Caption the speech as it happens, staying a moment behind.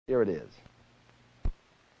Here it is.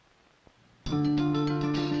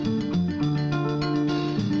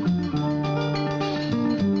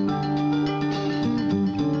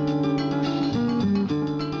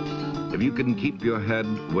 If you can keep your head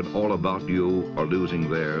when all about you are losing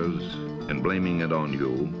theirs and blaming it on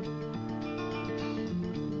you,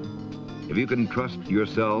 if you can trust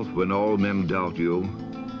yourself when all men doubt you,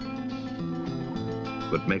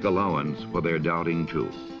 but make allowance for their doubting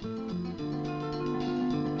too.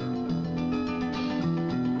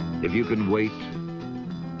 If you can wait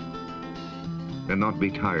and not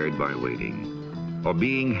be tired by waiting, or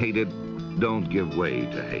being hated, don't give way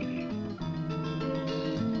to hating.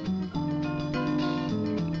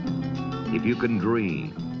 If you can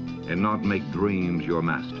dream and not make dreams your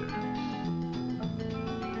master.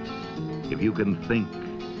 If you can think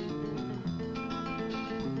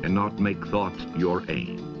and not make thoughts your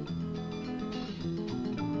aim.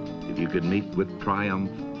 If you can meet with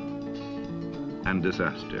triumph and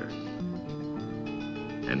disaster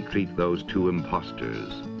and treat those two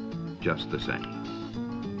impostors just the same.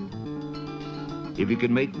 If you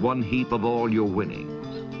can make one heap of all your winnings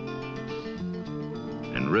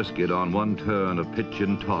and risk it on one turn of pitch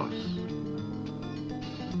and toss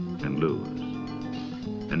and lose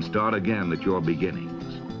and start again at your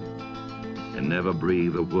beginnings and never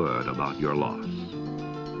breathe a word about your loss.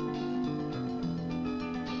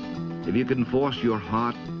 If you can force your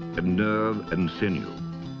heart and nerve and sinew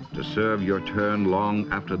to serve your turn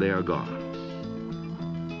long after they are gone,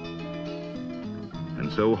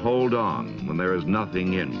 and so hold on when there is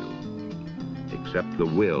nothing in you except the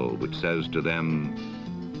will which says to them,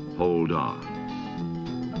 hold on.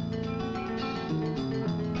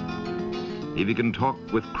 If you can talk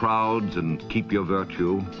with crowds and keep your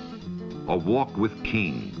virtue, or walk with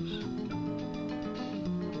kings,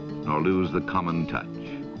 nor lose the common touch,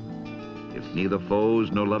 if neither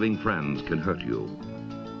foes nor loving friends can hurt you,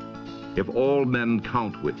 if all men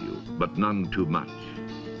count with you, but none too much,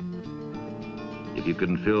 if you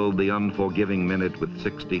can fill the unforgiving minute with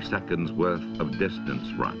 60 seconds worth of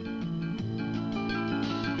distance run,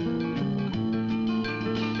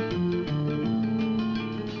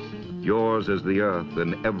 yours is the earth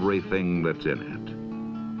and everything that's in it.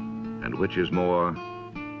 And which is more,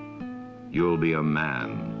 you'll be a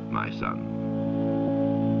man, my son.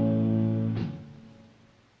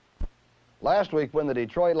 Last week when the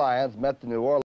Detroit Lions met the New Orleans